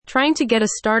Trying to get a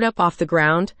startup off the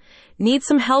ground? Need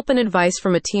some help and advice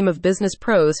from a team of business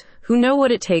pros who know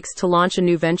what it takes to launch a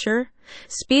new venture?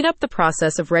 Speed up the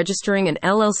process of registering an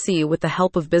LLC with the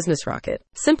help of Business Rocket.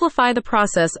 Simplify the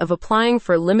process of applying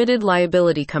for limited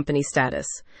liability company status.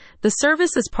 The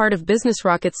service is part of Business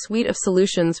Rocket's suite of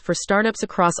solutions for startups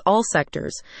across all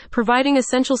sectors, providing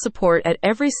essential support at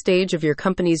every stage of your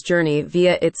company's journey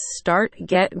via its Start,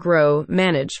 Get, Grow,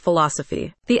 Manage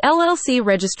philosophy. The LLC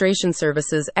registration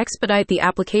services expedite the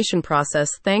application process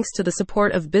thanks to the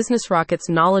support of Business Rocket's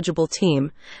knowledgeable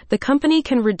team. The company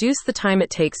can reduce the time it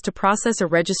takes to process a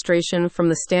registration from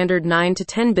the standard 9 to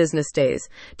 10 business days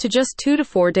to just 2 to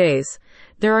 4 days.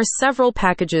 There are several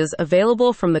packages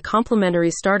available, from the complimentary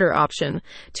starter option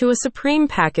to a supreme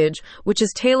package, which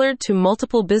is tailored to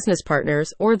multiple business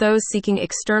partners or those seeking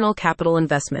external capital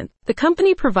investment. The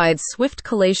company provides swift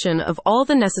collation of all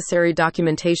the necessary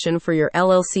documentation for your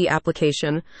LLC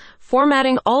application,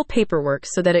 formatting all paperwork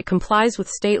so that it complies with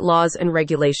state laws and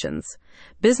regulations.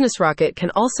 Business Rocket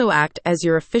can also act as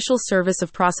your official service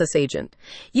of process agent.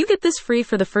 You get this free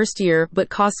for the first year, but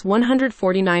costs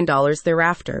 $149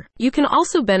 thereafter. You can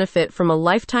also benefit from a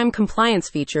lifetime compliance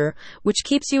feature, which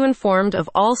keeps you informed of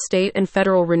all state and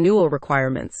federal renewal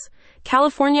requirements.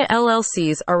 California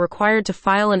LLCs are required to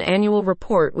file an annual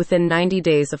report within 90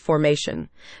 days of formation.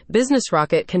 Business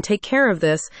Rocket can take care of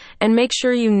this and make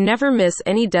sure you never miss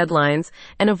any deadlines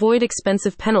and avoid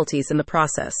expensive penalties in the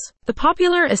process. The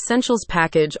popular Essentials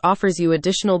package offers you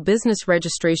additional business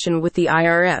registration with the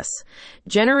IRS,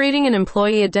 generating an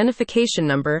employee identification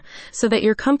number so that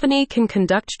your company can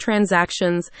conduct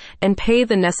transactions and pay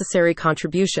the necessary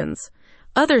contributions.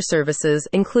 Other services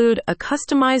include a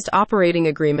customized operating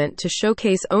agreement to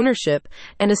showcase ownership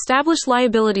and establish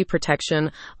liability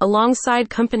protection alongside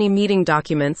company meeting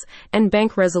documents and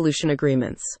bank resolution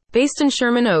agreements. Based in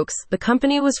Sherman Oaks, the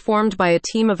company was formed by a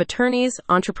team of attorneys,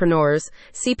 entrepreneurs,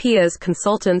 CPAs,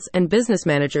 consultants, and business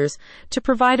managers to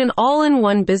provide an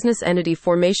all-in-one business entity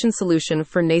formation solution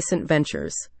for nascent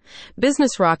ventures.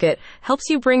 Business Rocket helps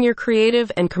you bring your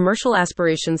creative and commercial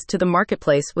aspirations to the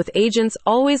marketplace with agents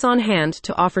always on hand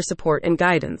to offer support and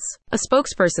guidance. A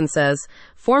spokesperson says,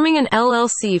 forming an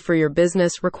LLC for your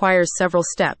business requires several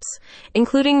steps,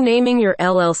 including naming your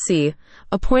LLC,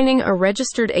 appointing a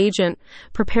registered agent,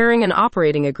 preparing an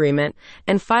operating agreement,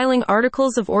 and filing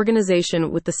articles of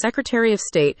organization with the Secretary of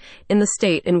State in the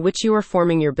state in which you are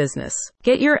forming your business.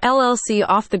 Get your LLC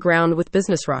off the ground with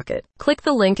Business Rocket. Click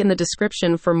the link in the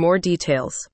description for more details.